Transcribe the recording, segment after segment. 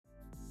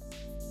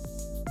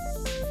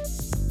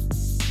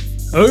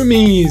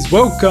Ohmies,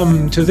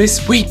 welcome to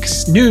this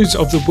week's News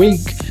of the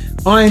Week.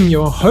 I'm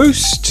your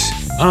host,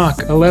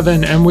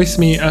 Mark11, and with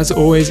me, as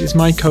always, is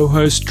my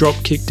co-host,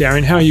 Dropkick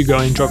Darren. How are you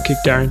going, Dropkick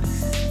Darren?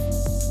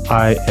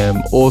 I am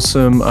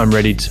awesome. I'm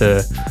ready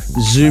to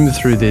zoom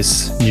through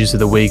this News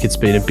of the Week. It's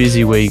been a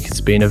busy week. It's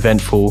been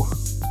eventful.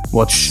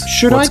 What's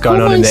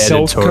going on in the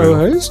editorial? Should I call myself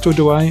co-host, or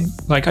do I,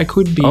 I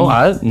could be...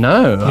 No.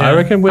 Yeah. I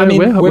reckon we're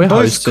both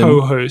hosting.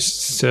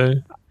 co-hosts, so...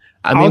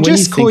 I'll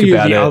just call you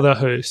the other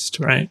host,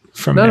 right?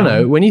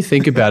 No. When you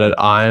think about it,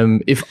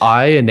 if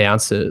I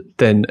announce it,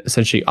 then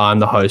essentially I'm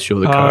the host,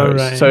 you're the co-host.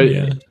 Right, so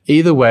yeah.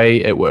 Either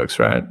way, it works,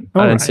 right?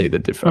 I don't see the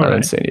difference. I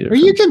don't see any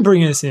difference. Well, you can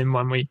bring us in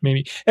 1 week,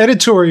 maybe.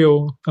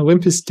 Editorial,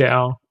 Olympus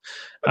DAO.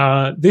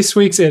 This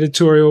week's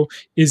editorial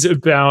is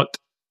about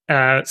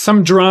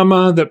some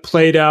drama that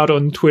played out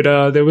on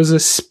Twitter. There was a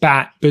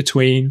spat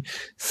between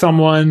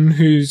someone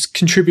who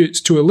contributes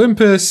to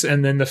Olympus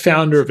and then the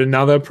founder of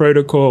another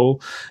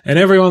protocol. And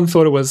everyone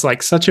thought it was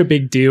such a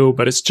big deal,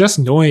 but it's just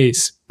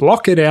noise.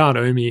 Block it out,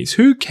 Ohmies.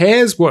 Who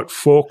cares what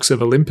forks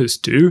of Olympus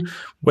do?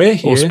 We're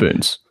here. Or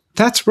spoons.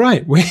 That's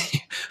right. We're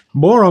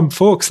more on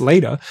forks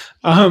later.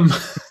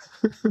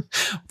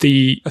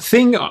 The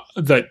thing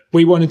that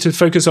we wanted to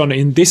focus on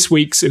in this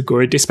week's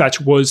Agora Dispatch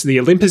was the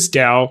Olympus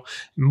DAO.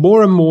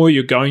 More and more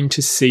you're going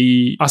to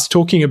see us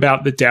talking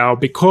about the DAO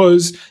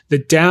because the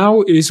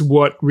DAO is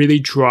what really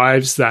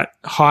drives that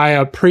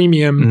higher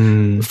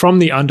premium from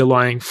the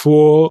underlying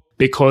floor,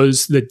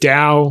 because the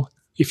DAO,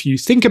 if you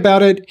think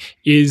about it,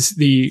 is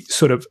the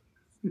sort of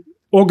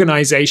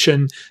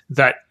organization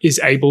that is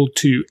able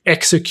to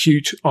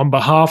execute on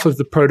behalf of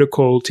the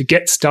protocol to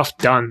get stuff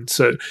done.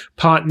 So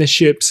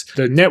partnerships,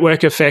 the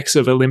network effects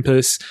of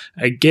Olympus,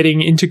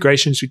 getting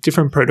integrations with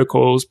different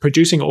protocols,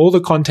 producing all the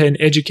content,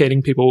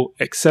 educating people,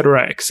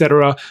 etc.,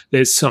 etc.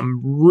 There's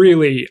some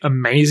really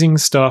amazing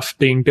stuff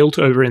being built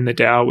over in the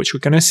DAO, which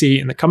we're going to see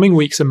in the coming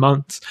weeks and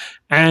months.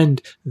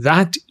 And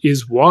that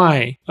is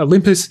why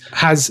Olympus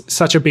has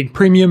such a big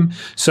premium.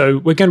 So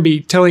we're going to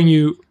be telling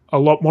you a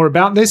lot more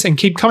about this and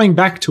keep coming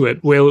back to it.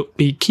 We'll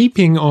be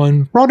keeping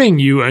on prodding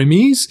you,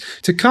 Ohmies,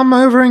 to come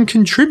over and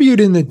contribute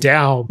in the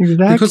DAO.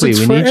 Exactly. Because it's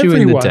we for need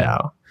everyone. You in the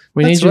DAO.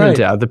 We need you in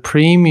the DAO. The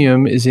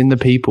premium is in the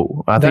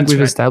people. I think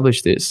we've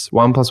established this.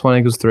 1 +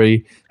 1 =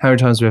 3. How many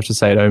times do we have to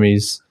say it,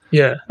 Ohmies?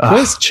 Yeah.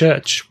 Where's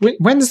church?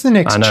 When's the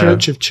next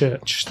Church of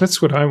Church?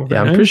 That's what I want to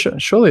know. I'm pretty sure.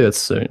 Surely that's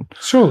soon.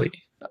 Surely.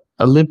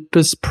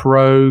 Olympus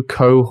Pro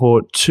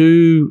Cohort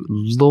 2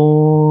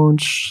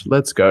 launch.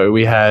 Let's go.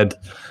 We had...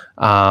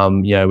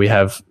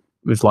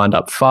 we've lined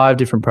up 5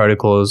 different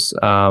protocols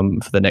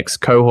for the next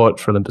cohort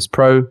for Olympus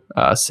Pro: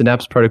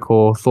 Synapse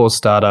Protocol, Thor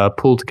Starter,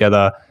 Pool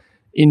Together,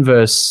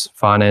 Inverse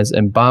Finance,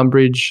 and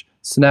Barnbridge.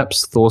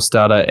 Synapse, Thor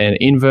Starter, and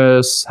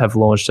Inverse have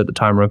launched at the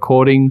time of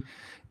recording,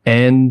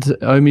 and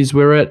Ohmies,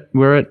 we're at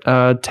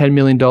 $10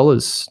 million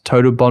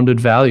total bonded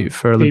value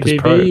for Olympus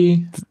Pro.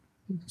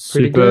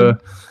 Super.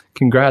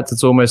 Congrats.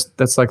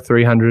 That's like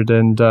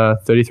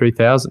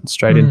 333,000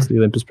 straight into the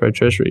Olympus Pro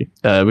Treasury.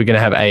 We're going to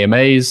have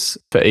AMAs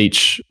for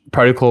each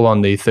protocol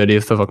on the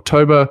 30th of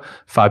October,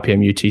 5 p.m.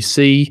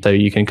 UTC. So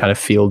you can kind of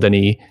field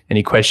any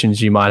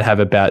questions you might have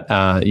about,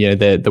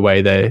 the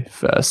way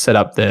they've set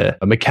up their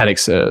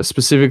mechanics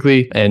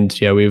specifically. And,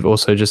 we've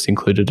also just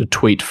included a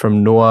tweet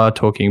from Noah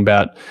talking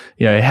about,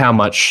 how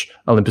much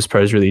Olympus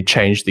Pro has really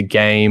changed the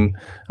game,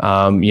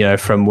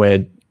 from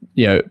where,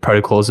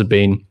 protocols have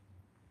been,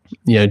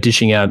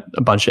 dishing out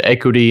a bunch of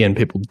equity and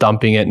people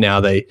dumping it.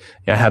 Now they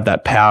have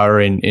that power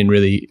in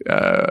really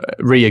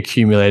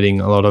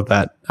reaccumulating a lot of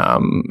that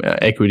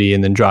equity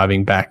and then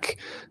driving back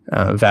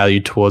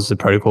value towards the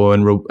protocol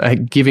and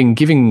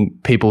giving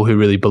people who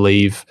really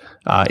believe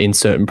in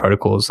certain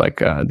protocols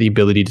the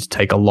ability to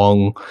take a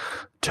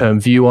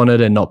long-term view on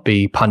it and not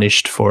be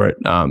punished for it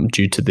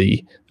due to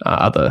the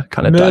other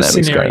kind of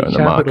dynamics going on in the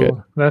market.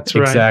 That's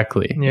right.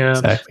 Exactly. Yeah.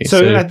 Exactly.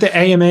 So at the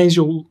AMAs,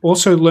 you'll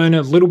also learn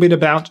a little bit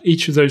about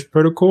each of those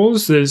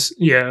protocols. There's,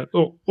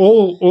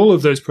 all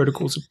of those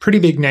protocols are pretty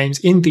big names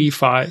in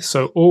DeFi.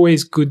 So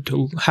always good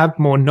to have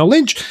more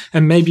knowledge.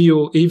 And maybe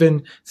you'll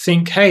even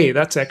think, hey,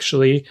 that's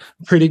actually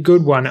a pretty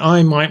good one.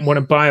 I might want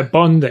to buy a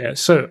bond there.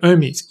 So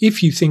Ohmies,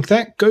 if you think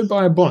that, go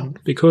buy a bond,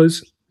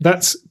 because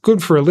that's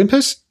good for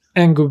Olympus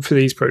and good for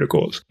these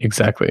protocols.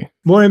 Exactly.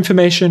 More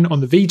information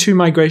on the V2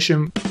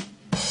 migration.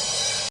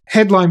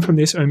 Headline from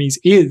this, Ohmies,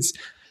 is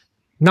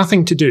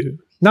nothing to do.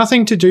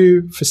 Nothing to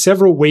do for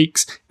several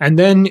weeks. And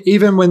then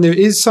even when there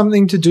is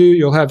something to do,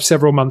 you'll have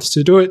several months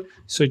to do it.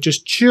 So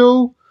just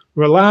chill,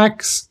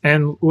 relax,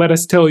 and let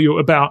us tell you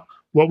about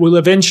what will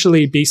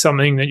eventually be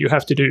something that you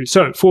have to do.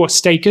 So for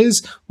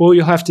stakers, all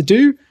you'll have to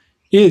do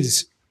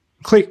is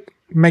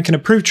make an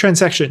approved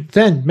transaction,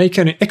 then make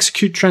an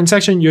execute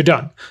transaction, you're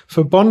done.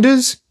 For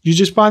bonders, you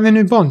just buy the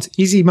new bonds.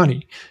 Easy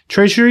money.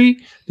 Treasury,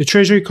 the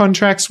treasury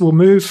contracts will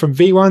move from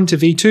V1 to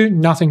V2.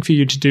 Nothing for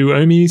you to do,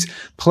 Ohmies.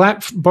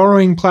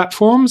 Borrowing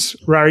platforms,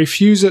 Rari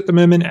Fuse at the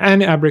moment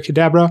and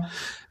Abracadabra,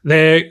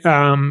 they're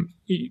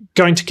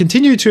going to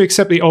continue to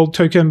accept the old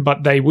token,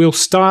 but they will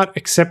start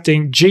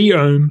accepting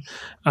GOHM,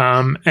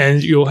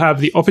 and you'll have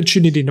the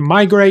opportunity to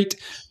migrate.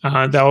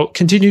 They'll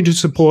continue to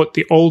support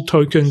the old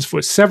tokens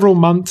for several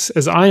months,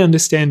 as I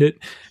understand it.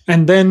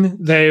 And then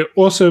they're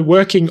also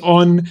working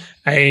on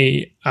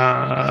a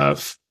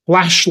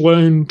flash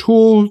loan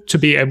tool to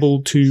be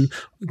able to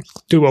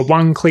do a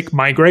one-click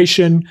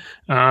migration.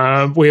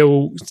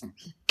 We'll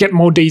get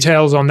more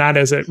details on that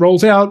as it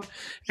rolls out.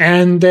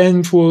 And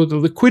then for the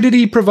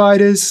liquidity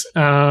providers,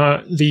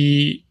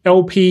 the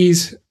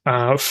LPs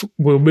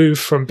will move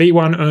from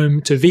V1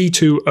 Ohm to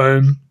V2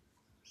 Ohm.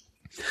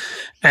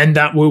 And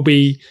that will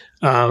be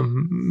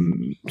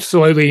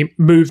slowly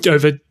moved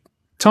over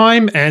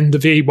time, and the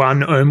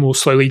V1 Ohm will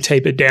slowly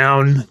taper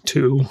down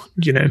to,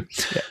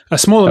 a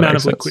small amount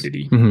of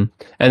liquidity. Mm-hmm.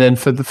 And then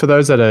for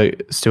those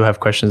that still have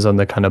questions on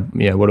the kind of,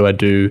 what do I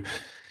do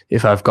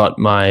if I've got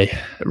my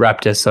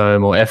wrapped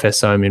SOM or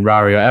FSOM in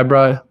Rari or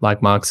Abra,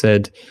 like Mark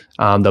said,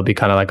 there'll be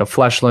kind of like a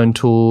flash loan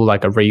tool,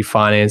 like a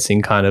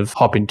refinancing kind of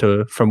hop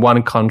from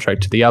one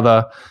contract to the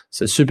other.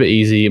 So super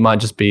easy. It might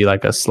just be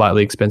like a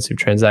slightly expensive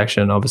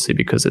transaction, obviously,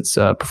 because it's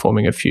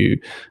performing a few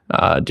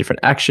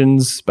different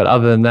actions. But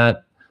other than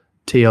that,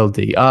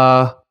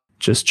 TLDR,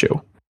 just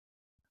chill.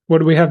 What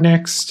do we have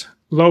next?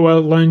 Lower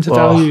loan to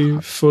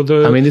value for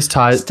the this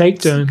stake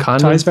dome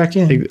ties back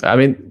in.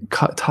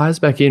 Ties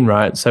back in,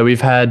 right? So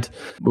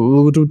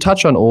we'll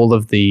touch on all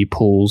of the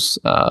pools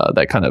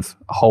that kind of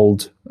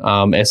hold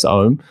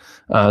SOM.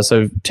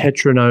 So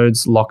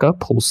Tetranode's locker,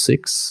 pool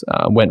 6,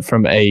 went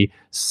from a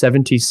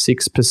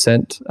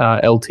 76%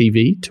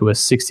 LTV to a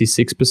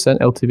 66%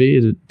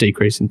 LTV, a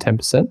decrease in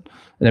 10%.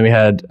 And then we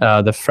had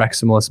the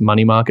Fraximus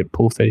Money Market,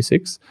 pool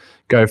 36,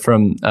 go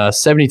from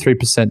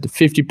 73% to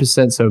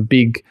 50%, so a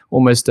big,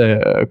 almost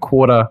a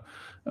quarter,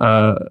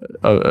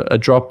 a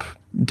drop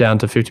down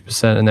to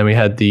 50%. And then we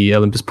had the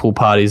Olympus pool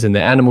parties in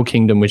the Animal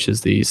Kingdom, which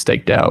is the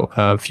Stake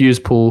DAO Fuse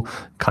pool,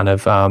 kind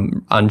of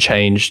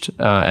unchanged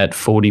at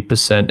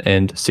 40%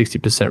 and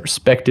 60%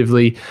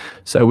 respectively.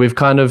 So we've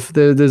kind of,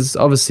 there's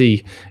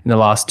obviously in the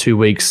last 2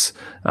 weeks,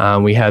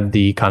 we had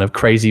the kind of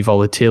crazy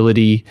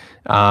volatility,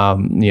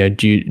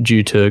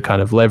 due to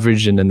kind of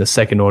leverage, and then the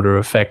second order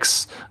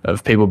effects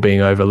of people being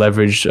over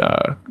leveraged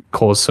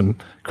caused some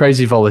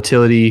crazy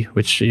volatility,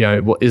 which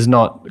is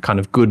not kind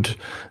of good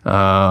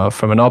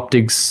from an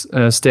optics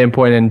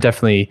standpoint. And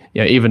definitely,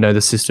 even though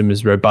the system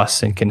is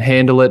robust and can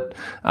handle it,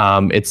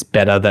 it's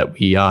better that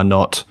we are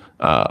not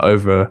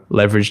over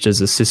leveraged as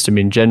a system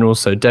in general.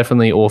 So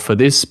definitely all for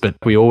this, but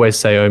we always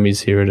say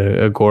Ohmies here at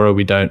Agora,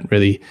 we don't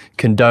really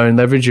condone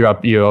leverage. You're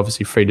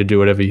obviously free to do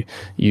whatever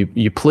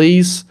you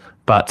please,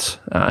 but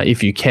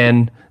if you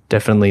can,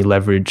 definitely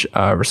leverage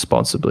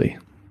responsibly.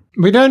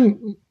 We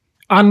don't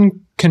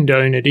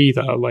uncondone it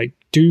either. Like,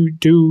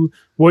 do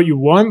what you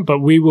want, but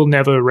we will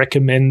never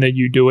recommend that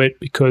you do it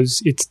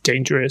because it's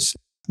dangerous.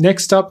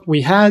 Next up,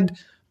 we had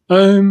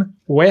Ohm,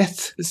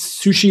 WETH,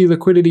 Sushi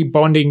liquidity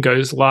bonding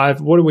goes live.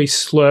 What do we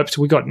slurped?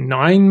 We got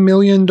 $9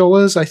 million,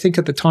 I think,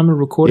 at the time of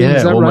recording.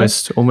 Is that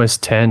right?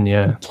 Almost 10,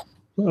 yeah.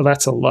 Well,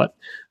 that's a lot.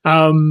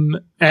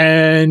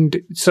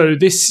 And so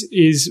this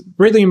is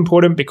really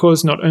important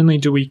because not only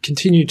do we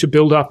continue to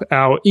build up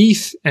our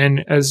ETH,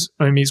 and as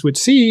Ohmies would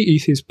see,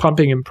 ETH is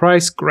pumping in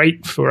price,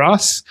 great for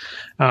us,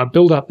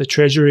 build up the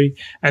treasury.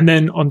 And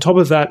then on top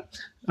of that,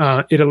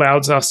 it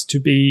allows us to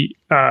be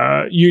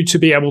you to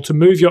be able to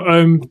move your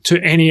own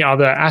to any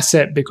other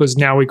asset, because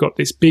now we've got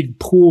this big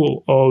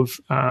pool of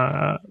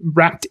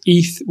wrapped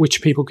ETH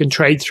which people can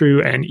trade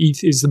through, and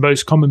ETH is the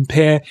most common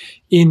pair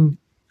in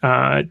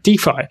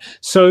DeFi.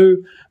 So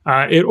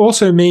it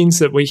also means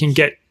that we can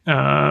get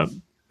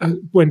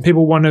when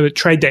people want to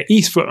trade their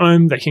ETH for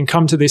Ohm, they can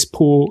come to this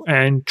pool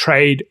and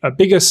trade a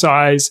bigger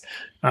size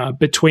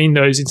between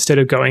those instead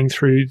of going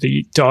through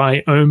the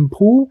DAI Ohm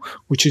pool,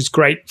 which is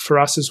great for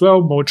us as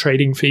well. More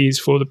trading fees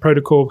for the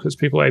protocol because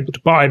people are able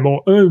to buy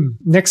more Ohm.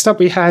 Next up,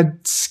 we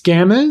had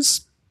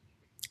scammers.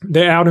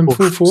 They're out in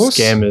full force.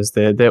 Scammers,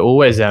 they're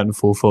always out in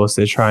full force.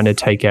 They're trying to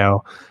take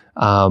our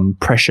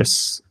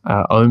precious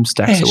Ohm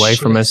stacks away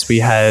from us. We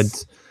had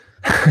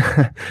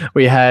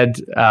we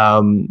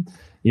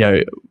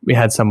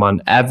had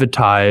someone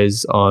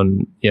advertise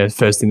on,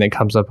 first thing that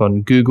comes up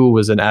on Google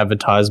was an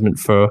advertisement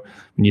for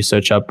when you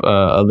search up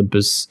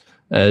Olympus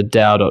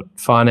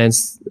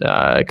DAO.finance,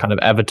 kind of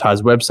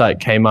advertised website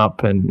came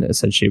up, and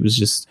essentially it was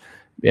just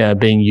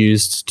being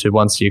used to,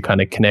 once you kind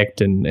of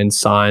connect and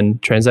sign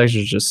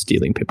transactions, just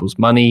stealing people's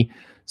money.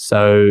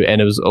 So,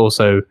 and it was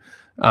also,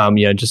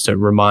 just a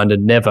reminder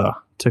never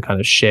to kind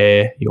of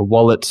share your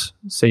wallet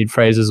seed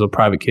phrases or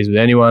private keys with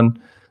anyone.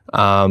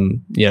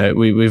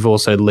 We've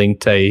also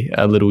linked a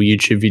little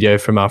YouTube video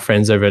from our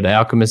friends over at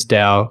Alchemist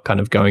DAO, kind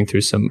of going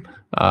through some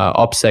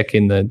OPSEC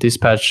in the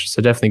dispatch.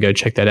 So definitely go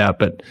check that out.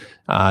 But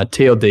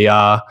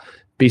TLDR,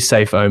 be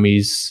safe,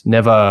 Ohmies.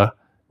 Never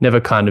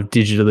kind of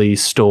digitally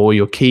store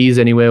your keys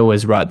anywhere.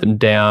 Always write them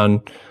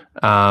down,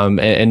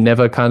 and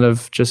never kind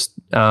of just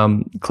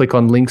click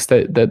on links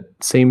that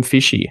seem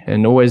fishy.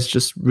 And always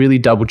just really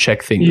double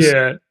check things.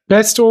 Yeah.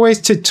 Best always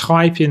to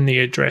type in the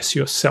address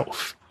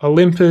yourself.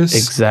 Olympus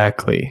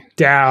Exactly.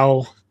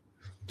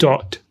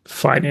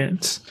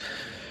 DAO.finance.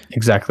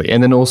 Exactly.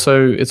 And then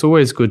also, it's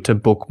always good to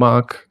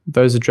bookmark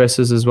those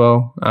addresses as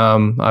well.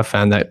 I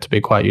found that to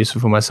be quite useful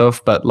for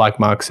myself. But like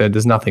Mark said,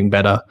 there's nothing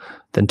better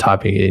than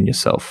typing it in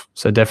yourself.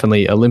 So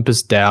definitely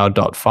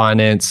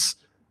olympusdao.finance.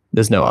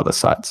 There's no other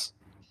sites.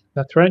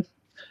 That's right.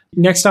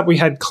 Next up, we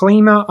had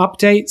Klima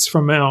updates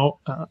from our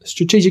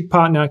strategic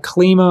partner,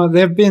 Klima.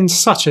 They've been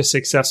such a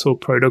successful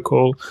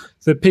protocol.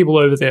 The people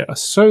over there are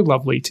so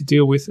lovely to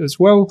deal with as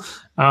well,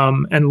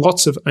 and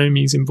lots of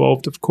OMIs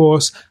involved, of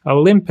course.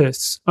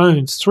 Olympus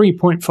owns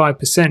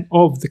 3.5%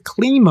 of the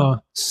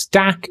Klima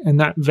stack, and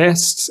that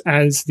vests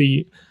as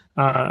the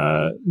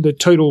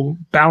total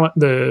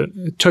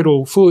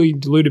fully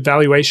diluted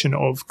valuation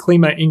of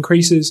Klima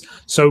increases.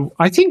 So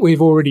I think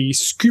we've already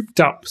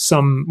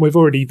we've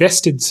already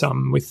vested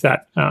some with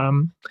that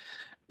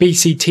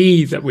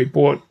BCT that we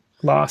bought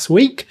last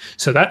week.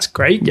 So that's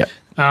great. Yep.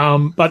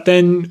 But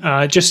then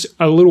just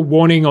a little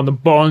warning on the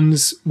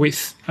bonds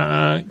with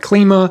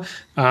Klima.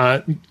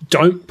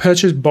 Don't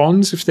purchase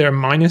bonds if they're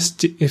minus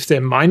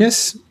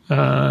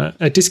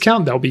a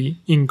discount. They'll be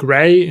in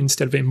grey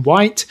instead of in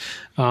white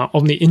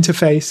on the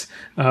interface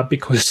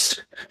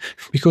because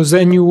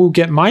then you will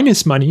get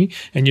minus money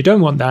and you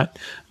don't want that.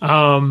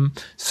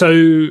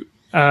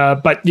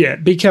 But yeah,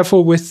 be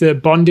careful with the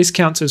bond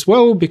discounts as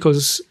well,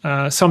 because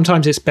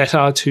sometimes it's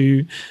better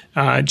to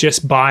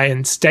just buy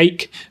and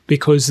stake,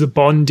 because the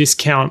bond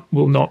discount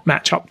will not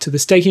match up to the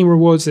staking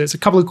rewards. There's a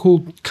couple of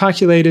cool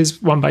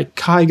calculators, one by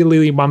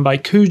Kaigalili, one by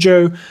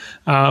Kujo,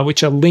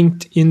 which are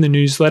linked in the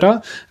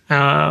newsletter,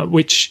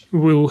 which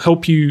will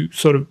help you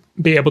sort of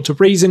be able to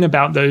reason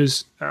about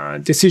those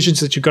decisions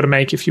that you've got to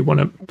make if you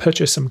want to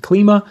purchase some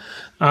Klima.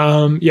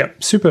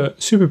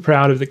 Super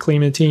proud of the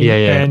Klima team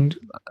and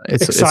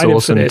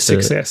excited for their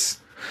success.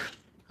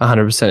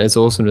 100%. It's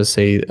awesome to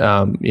see,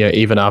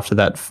 even after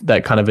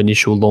that kind of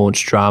initial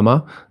launch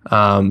drama,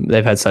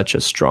 they've had such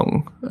a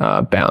strong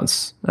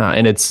bounce,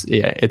 and it's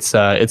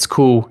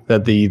cool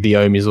that the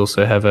OMIs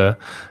also have a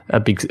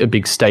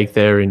big stake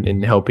there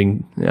in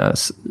helping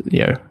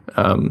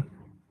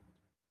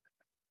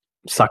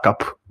suck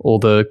up all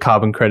the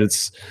carbon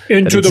credits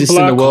into the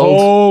black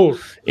hole.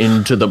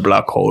 Into the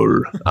black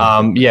hole.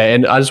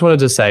 And I just wanted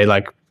to say,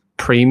 like,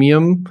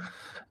 premium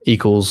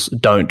equals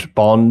don't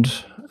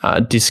bond.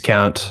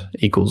 Discount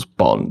equals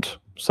bond.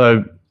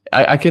 So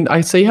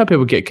I see how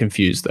people get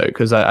confused though,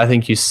 because I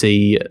think you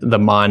see the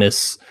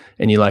minus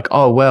and you're like,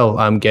 oh well,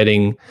 I'm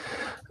getting.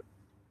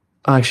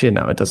 Actually,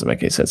 no, it doesn't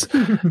make any sense.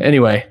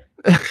 Anyway,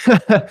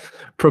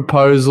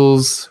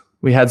 proposals.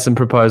 We had some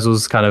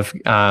proposals kind of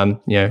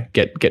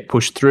get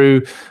pushed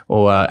through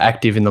or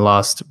active in the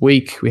last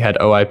week. We had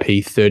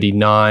OIP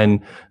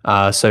 39.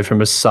 So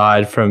from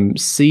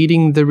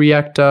seeding the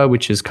reactor,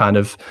 which is kind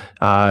of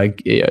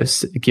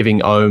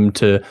giving Ohm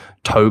to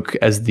Toke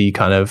as the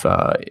kind of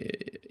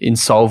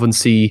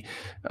insolvency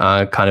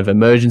kind of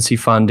emergency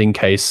fund in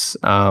case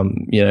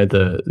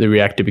the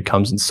reactor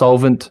becomes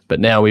insolvent.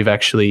 But now we've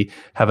actually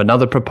have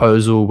another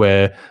proposal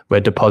where we're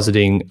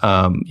depositing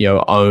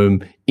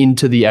Ohm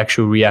into the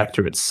actual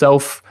reactor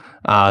itself.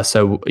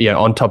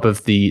 On top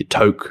of the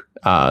Toke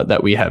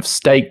that we have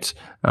staked,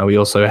 we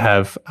also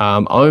have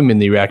Ohm in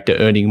the reactor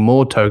earning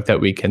more Toke that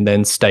we can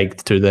then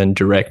stake to then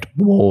direct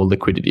more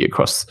liquidity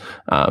across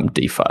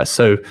DeFi.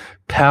 So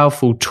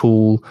powerful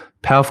tool,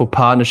 powerful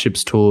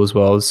partnerships tool as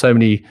well. So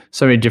many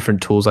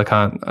different tools. I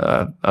can't.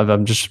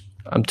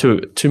 I'm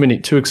too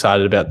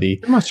excited about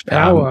the much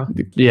power.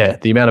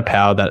 The amount of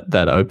power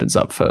that opens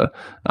up for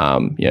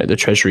the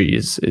treasury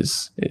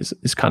is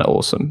kind of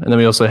awesome. And then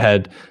we also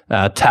had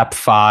TAP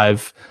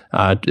 5,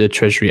 the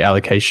treasury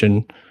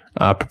allocation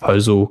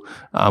proposal,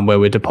 where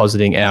we're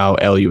depositing our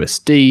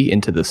LUSD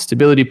into the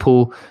stability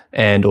pool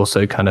and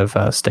also kind of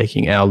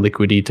staking our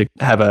liquidity to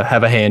have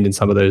a hand in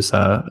some of those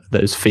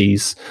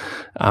fees.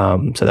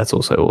 So that's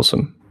also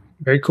awesome.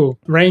 Very cool.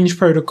 Range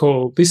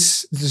protocol.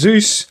 This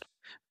Zeus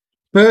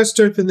burst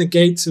open the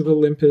gates of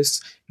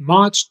Olympus,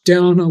 marched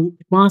down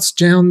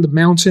the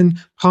mountain,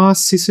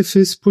 past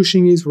Sisyphus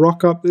pushing his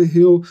rock up the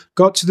hill,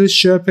 got to the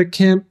Sherpa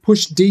camp,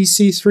 pushed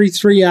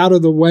DC33 out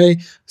of the way,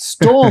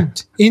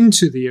 stormed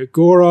into the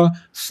Agora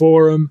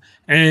forum,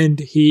 and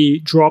he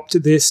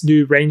dropped this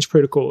new range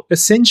protocol.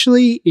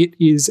 Essentially, it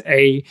is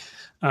a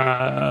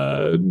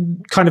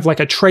kind of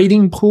like a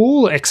trading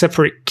pool, except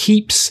for it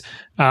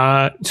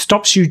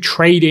stops you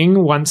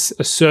trading once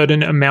a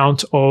certain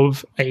amount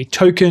of a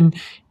token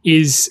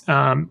is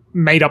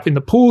made up in the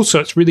pool. So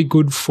it's really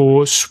good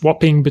for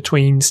swapping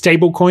between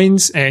stable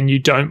coins, and you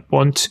don't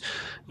want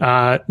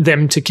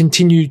them to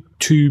continue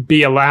to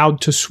be allowed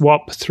to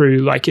swap through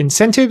like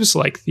incentives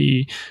like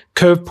the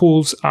curve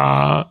pools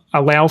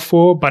allow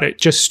for, but it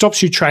just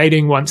stops you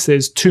trading once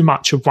there's too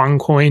much of one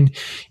coin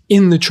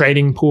in the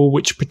trading pool,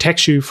 which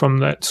protects you from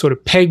that sort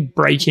of peg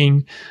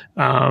breaking,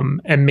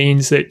 and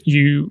means that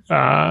you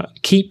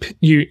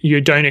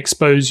you don't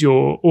expose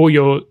all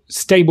your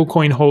stable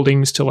coin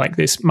holdings to like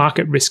this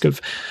market risk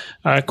of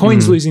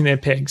coins losing their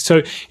peg.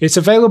 So it's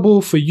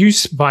available for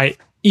use by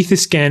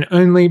Etherscan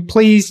only.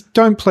 Please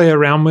don't play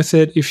around with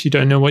it. If you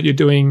don't know what you're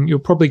doing, you'll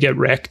probably get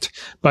wrecked.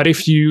 But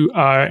if you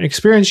are an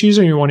experienced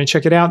user and you want to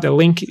check it out, the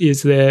link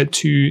is there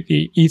to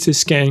the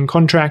Etherscan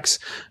contracts.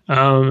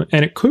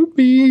 And it could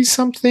be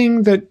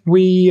something that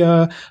we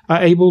are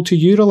able to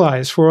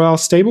utilize for our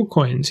stable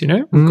coins. You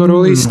know, we've got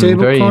all these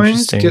stable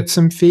coins, get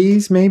some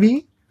fees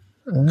maybe.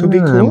 Could be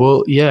cool.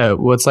 Well, yeah.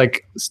 Well, it's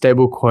like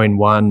stablecoin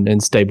 1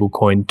 and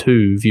stablecoin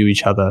 2 view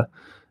each other,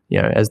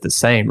 you know, as the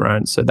same,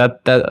 right? So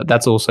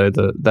that's also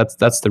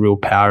that's the real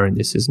power in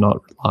this, is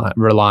not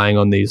relying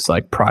on these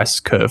like price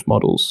curve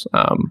models,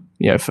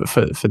 you know,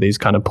 for these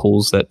kind of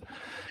pools that,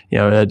 you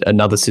know,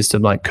 another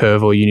system like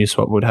Curve or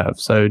Uniswap would have.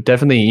 So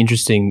definitely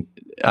interesting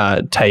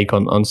take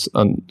on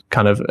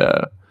kind of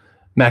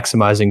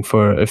maximizing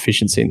for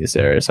efficiency in this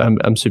area. So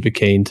I'm super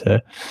keen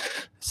to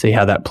see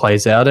how that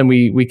plays out, and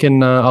we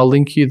can I'll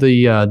link you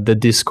the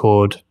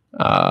Discord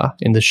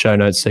in the show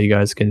notes, so you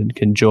guys can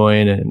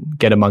join and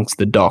get amongst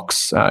the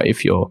docs.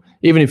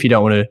 Even if you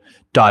don't want to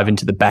dive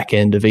into the back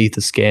end of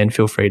Etherscan,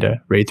 feel free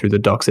to read through the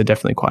docs. They're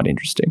definitely quite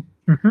interesting.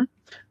 Mm-hmm.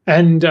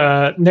 And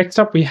next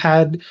up, we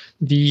had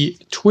the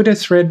Twitter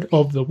thread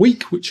of the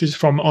week, which is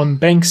from On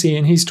Banksy,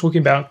 and he's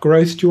talking about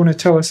growth. Do you want to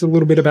tell us a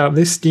little bit about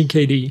this,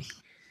 DKD?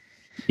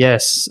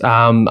 Yes,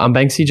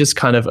 Banksy just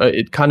kind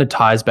of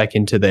ties back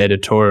into the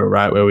editorial,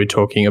 right, where we're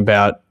talking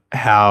about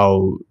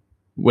how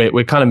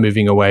we're kind of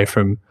moving away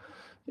from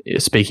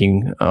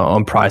speaking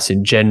on price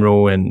in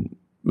general, and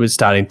we're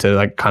starting to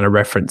like kind of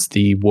reference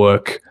the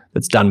work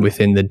that's done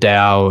within the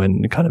DAO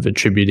and kind of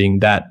attributing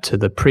that to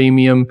the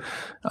premium.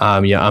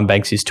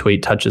 Banksy's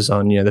tweet touches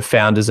on, the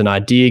founders and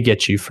idea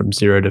get you from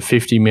 0 to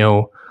 50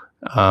 mil.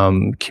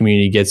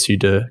 Community gets you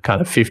to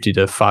kind of 50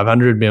 to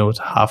 500 mil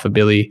to $500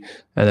 million,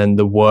 and then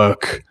the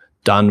work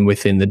done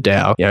within the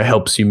DAO,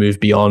 helps you move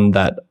beyond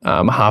that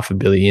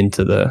 $500 million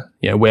into the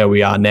where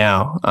we are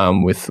now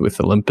with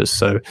Olympus.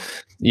 So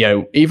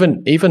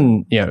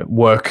even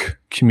work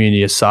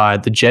community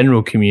aside, the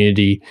general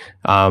community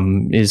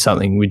is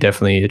something we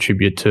definitely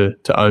attribute to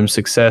Ohm's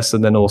success.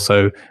 And then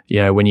also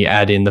when you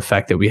add in the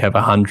fact that we have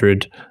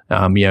 100,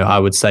 I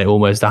would say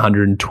almost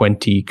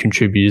 120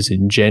 contributors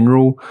in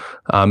general,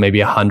 maybe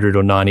 100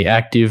 or 90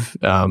 active,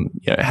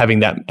 having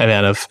that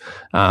amount of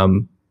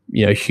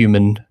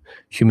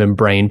human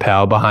brain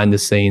power behind the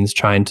scenes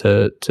trying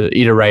to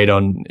iterate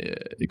on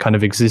kind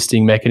of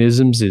existing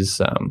mechanisms is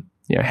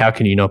how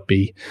can you not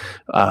be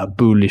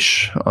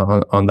bullish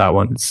on that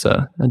one? It's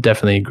I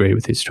definitely agree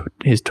with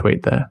his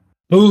tweet there.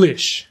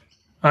 Bullish.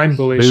 I'm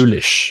bullish.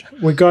 Bullish.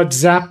 We got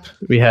Zap.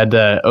 We had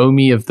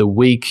Omi of the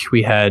week.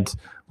 We had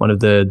one of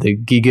the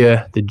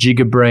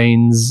Giga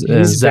brains,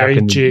 Zap,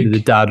 and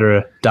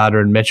the data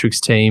and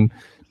metrics team.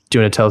 Do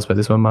you want to tell us about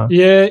this one, Mark?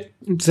 Yeah,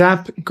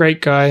 Zap,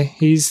 great guy.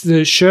 He's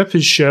the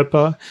Sherpa's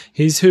Sherpa.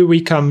 He's who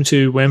we come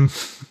to when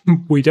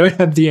we don't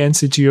have the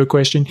answer to your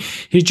question.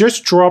 He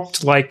just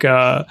dropped like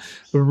a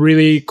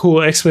really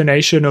cool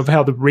explanation of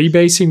how the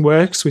rebasing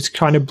works, which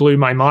kind of blew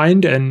my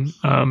mind and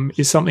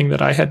is something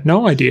that I had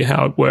no idea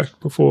how it worked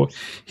before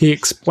he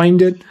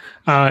explained it.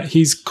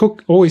 He's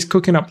always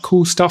cooking up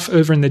cool stuff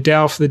over in the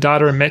DAO for the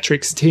data and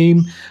metrics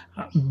team.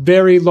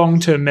 Very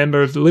long-term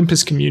member of the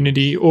Olympus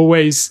community,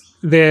 always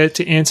there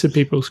to answer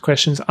people's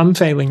questions,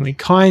 unfailingly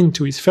kind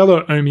to his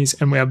fellow Ohmies,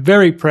 and we are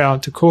very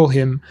proud to call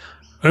him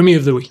Ohmie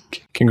of the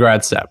Week.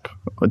 Congrats, Zap.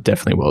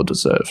 Definitely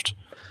well-deserved.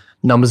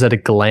 Numbers at a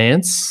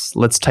glance.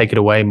 Let's take it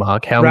away,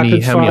 Mark. How many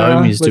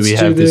Ohmies do we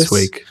have this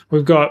week?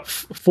 We've got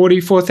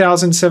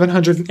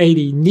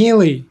 44,780,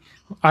 nearly.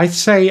 I'd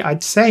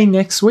say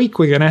next week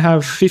we're going to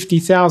have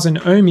 50,000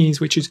 Ohmies,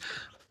 which is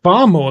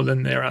far more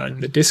than there are in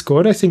the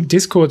Discord. I think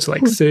Discord's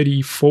like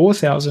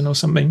 34,000 or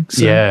something.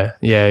 So.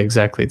 Yeah,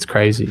 exactly. It's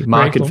crazy.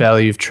 Market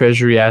value of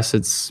treasury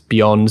assets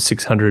beyond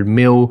 600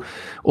 mil,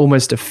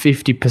 almost a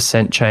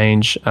 50%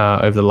 change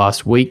over the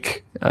last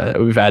week.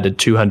 We've added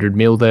 200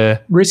 mil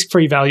there.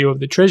 Risk-free value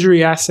of the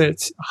treasury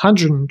assets,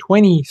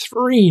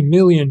 $123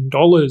 million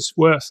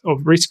worth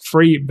of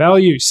risk-free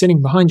value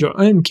sitting behind your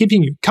own,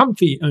 keeping you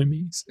comfy,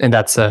 Ohmies. And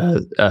that's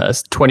a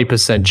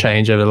 20%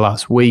 change over the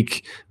last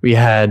week. We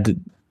had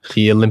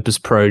the Olympus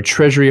Pro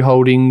treasury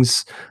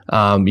holdings,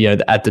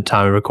 at the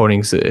time of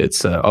recording,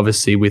 it's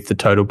obviously with the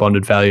total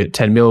bonded value at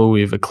 10 mil,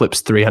 we've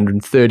eclipsed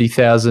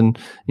 330,000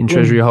 in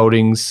treasury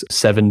holdings,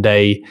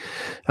 7-day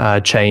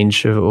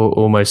change of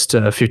almost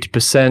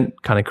 50%,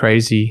 kind of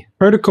crazy.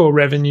 protocol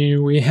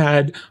revenue, we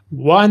had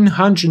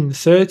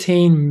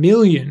 $113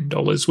 million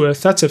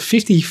worth. That's a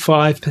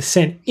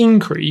 55%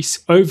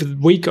 increase over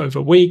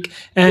week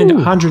and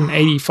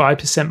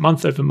 185%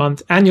 month over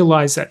month.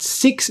 Annualized,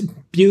 that's $6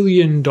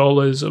 billion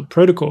of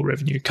protocol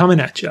revenue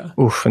coming at you.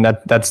 Oof, and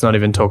that's not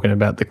even talking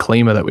about the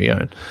Klima that we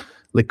own.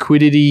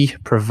 Liquidity,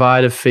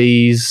 provider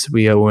fees,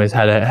 we always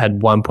had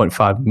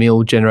 1.5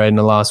 mil generated in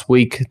the last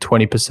week,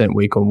 20%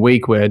 week on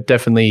week. We're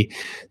definitely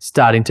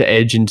starting to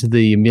edge into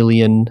the $1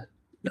 million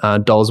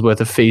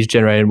worth of fees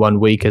generated in 1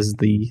 week as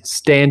the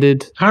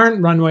standard.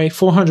 Current runway,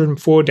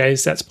 404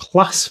 days. That's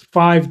plus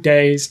 5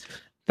 days.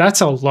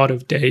 That's a lot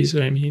of days,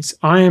 Hermes.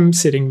 I am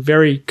sitting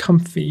very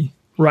comfy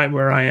right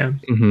where I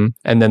am. Mm-hmm.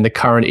 And then the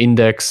current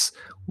index,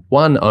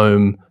 1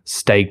 ohm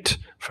staked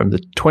from the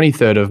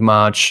 23rd of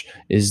March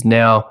is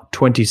now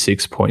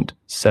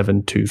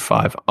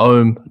 26.725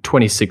 ohm,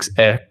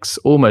 26x,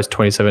 almost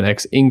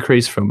 27x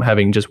increase from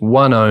having just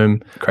 1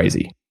 ohm.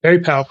 Crazy. Very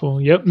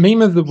powerful. Yep.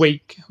 Meme of the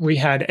week. We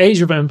had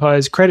Age of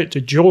Empires, credit to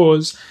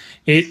Jaws.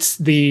 It's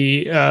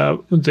the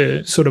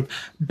sort of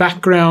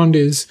background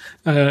is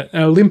an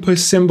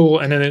Olympus symbol,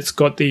 and then it's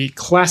got the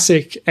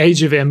classic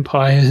Age of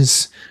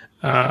Empires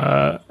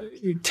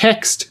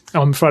text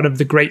on front of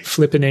the great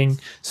flippening.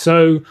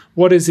 So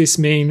what does this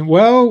mean?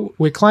 Well,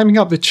 we're climbing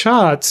up the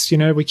charts.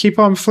 We keep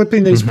on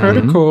flipping these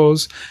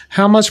protocols.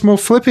 How much more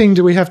flipping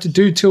do we have to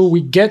do till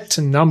we get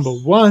to number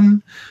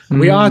 1?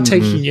 We are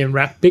taking in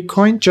wrap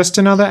Bitcoin, just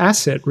another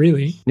asset,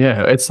 really.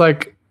 Yeah, it's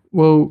like,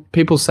 well,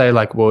 people say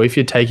like, well, if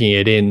you're taking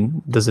it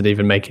in, does it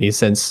even make any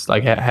sense?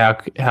 Like,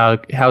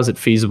 how is it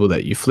feasible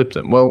that you flip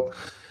them? Well,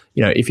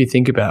 if you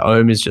think about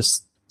Ohm is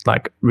just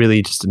like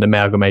really just an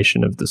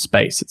amalgamation of the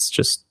space. It's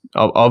just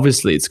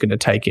obviously it's going to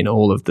take in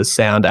all of the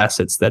sound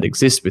assets that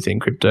exist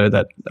within crypto,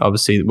 that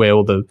obviously where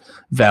all the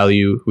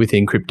value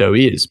within crypto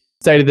is.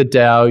 State of the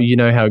DAO, you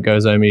know how it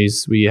goes,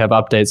 Omies. We have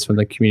updates from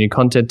the community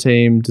content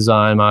team,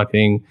 design,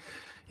 marketing,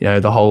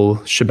 the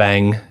whole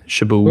shebang,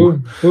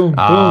 shabool.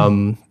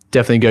 Boom.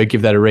 Definitely go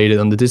give that a read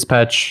on the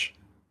dispatch.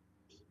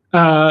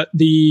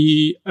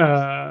 The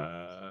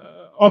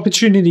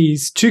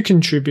opportunities to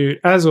contribute,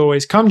 as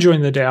always, come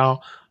join the DAO.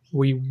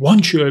 We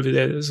want you over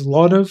there. There's a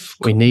lot of...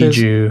 We need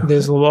you.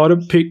 There's a lot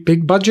of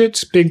big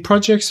budgets, big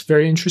projects,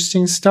 very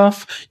interesting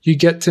stuff. You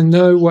get to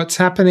know what's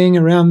happening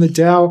around the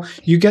DAO.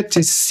 You get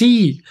to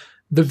see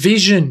the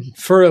vision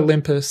for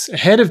Olympus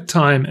ahead of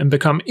time and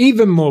become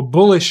even more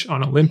bullish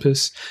on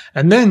Olympus.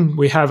 And then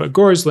we have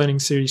Agora's Learning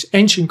Series,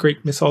 Ancient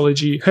Greek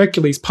Mythology,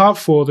 Hercules Part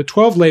 4, the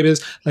 12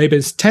 labors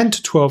 10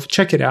 to 12.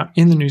 Check it out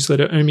in the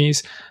newsletter,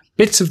 Omies.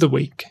 Bits of the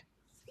week.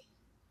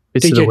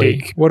 Bits of the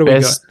week. What do we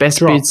got? Best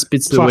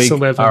bits of the week.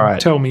 11. All right.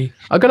 Tell me.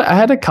 I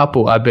had a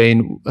couple. I've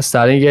been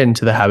starting to get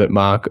into the habit,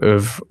 Mark,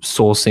 of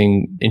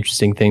sourcing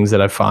interesting things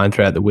that I find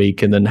throughout the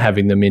week and then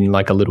having them in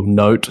like a little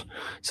note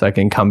so I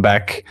can come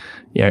back,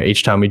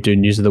 each time we do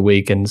news of the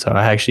week. And so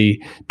I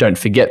actually don't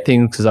forget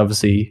things because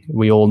obviously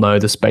we all know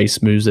the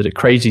space moves at a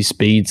crazy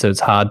speed. So it's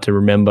hard to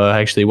remember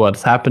actually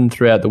what's happened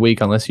throughout the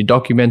week unless you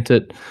document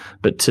it.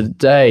 But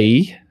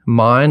today,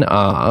 mine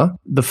are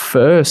the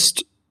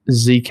first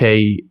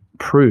ZK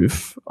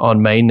proof on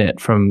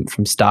mainnet from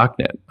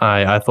Starknet.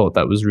 I thought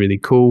that was really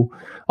cool.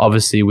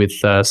 Obviously, with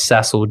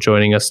Sassel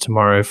joining us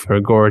tomorrow for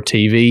Agora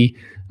TV,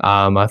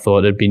 I thought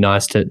it'd be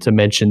nice to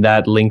mention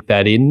that, link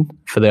that in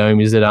for the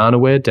Omies that aren't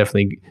aware.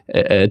 Definitely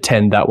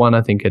attend that one.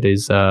 I think it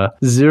is 00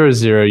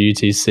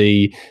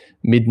 UTC,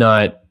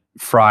 midnight,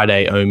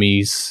 Friday,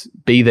 Omies.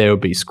 Be there or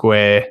be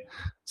square.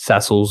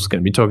 Sassel's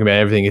going to be talking about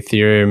everything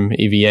Ethereum,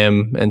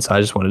 EVM, and so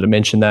I just wanted to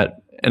mention that.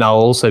 And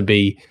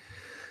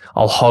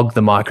I'll hog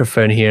the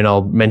microphone here and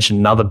I'll mention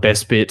another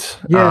best bit.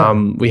 Yeah.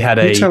 We had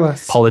a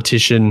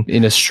politician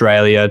in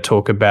Australia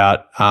talk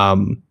about,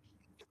 had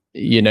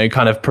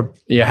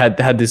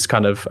this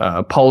kind of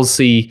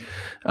policy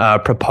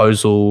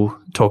proposal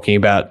talking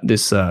about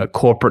this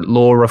corporate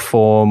law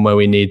reform where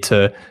we need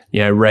to,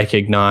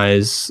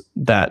 recognize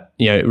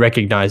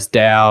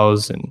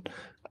DAOs and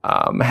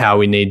how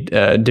we need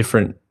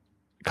different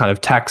kind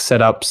of tax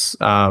setups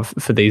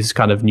for these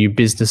kind of new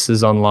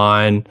businesses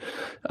online,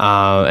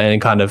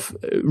 and kind of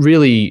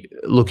really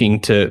looking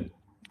to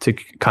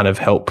kind of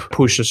help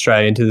push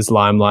Australia into this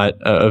limelight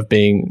of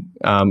being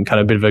kind of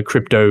a bit of a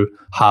crypto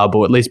hub,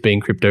 or at least being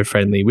crypto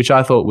friendly, which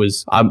I thought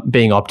was,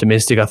 being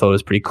optimistic, I thought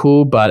was pretty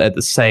cool. But at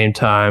the same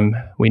time,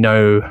 we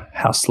know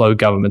how slow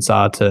governments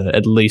are to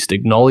at least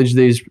acknowledge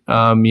these,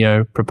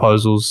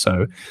 proposals.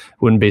 So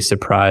wouldn't be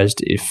surprised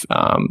if,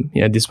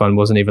 this one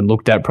wasn't even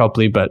looked at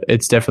properly. But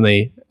it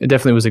definitely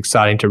was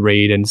exciting to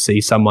read and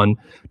see someone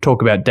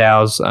talk about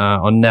DAOs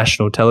on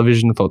national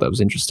television. I thought that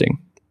was interesting.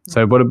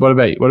 So what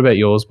about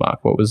yours,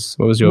 Mark? What was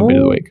your bit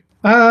of the week?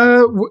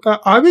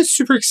 I was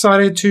super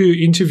excited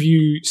to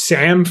interview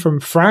Sam from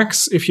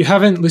Frax. If you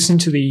haven't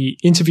listened to the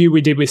interview we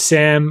did with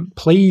Sam,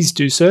 please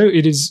do so.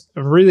 It is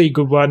a really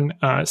good one.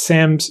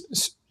 Sam's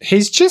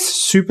he's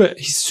super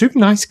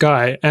nice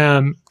guy.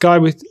 Guy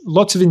with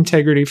lots of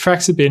integrity.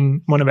 Frax have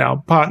been one of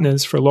our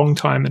partners for a long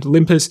time at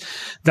Olympus.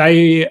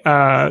 They're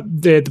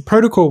the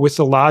protocol with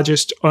the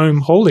largest Ohm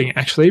holding,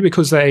 actually,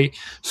 because they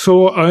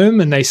saw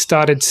Ohm and they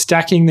started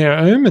stacking their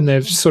Ohm, and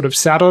they've sort of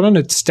sat on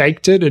it,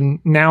 staked it, and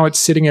now it's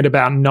sitting at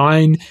about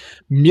 $9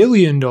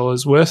 million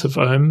worth of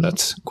Ohm.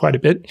 That's quite a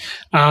bit.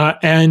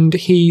 And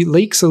he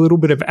leaks a little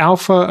bit of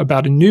alpha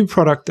about a new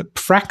product that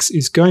Frax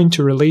is going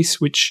to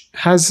release, which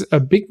has a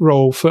big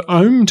role for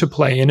Ohm to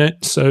play in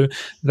it. So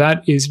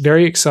that is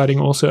very exciting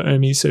also,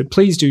 Ohmie. So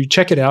please do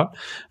check it out.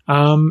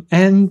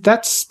 And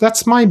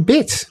that's my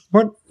bit.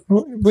 What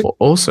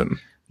awesome.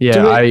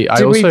 Yeah,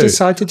 did we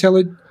decide to tell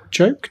a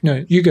joke?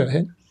 No, you go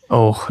ahead.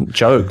 Oh,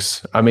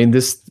 jokes. I mean,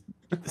 this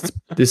kind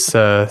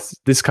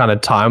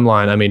of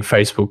timeline. I mean,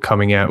 Facebook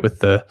coming out with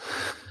the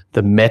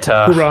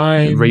Meta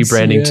Grimes,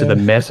 rebranding to the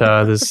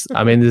Meta. This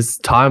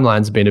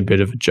timeline's been a bit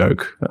of a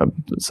joke.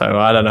 So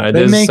I don't know.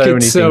 They make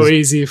it so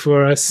easy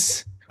for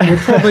us. We're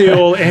probably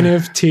all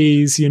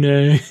NFTs, you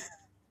know.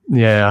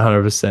 Yeah,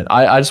 100%.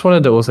 I just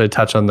wanted to also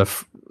touch on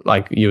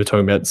like you were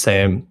talking about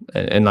Sam,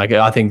 and like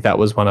I think that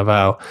was one of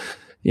our,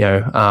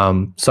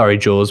 sorry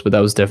Jaws, but that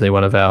was definitely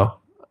one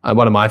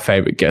of my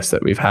favorite guests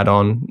that we've had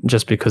on,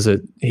 just because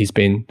he's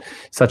been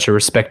such a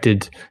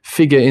respected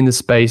figure in the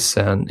space,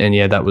 and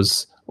yeah, that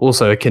was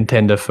also a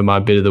contender for my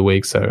bit of the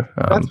week. So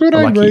that's what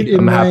I wrote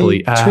in my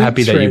happy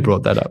thread. that you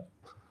brought that up.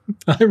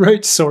 I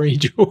wrote sorry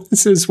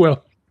Jaws as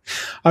well.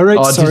 I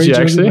wrote sorry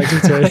Jaws in my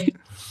tweet.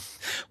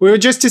 We were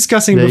just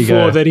discussing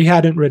before that he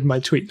hadn't read my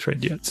tweet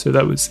thread yet, so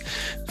that was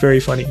very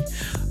funny.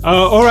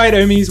 All right,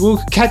 Ohmies, we'll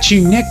catch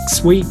you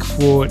next week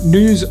for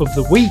news of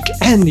the week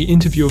and the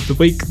interview of the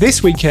week.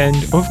 This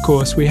weekend, of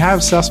course, we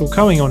have Sassel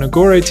coming on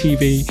Agora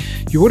TV.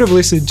 You would have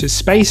listened to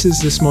Spaces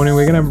this morning.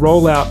 We're going to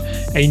roll out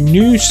a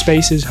new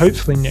Spaces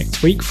hopefully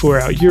next week for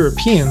our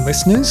European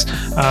listeners,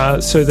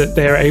 so that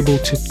they're able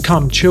to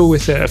come chill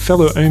with their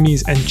fellow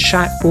Ohmies and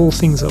chat all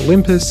things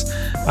Olympus.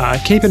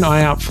 Keep an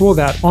eye out for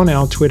that on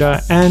our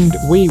Twitter, and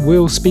we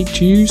will speak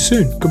to you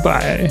soon.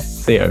 Goodbye.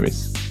 See you,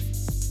 Ohmies.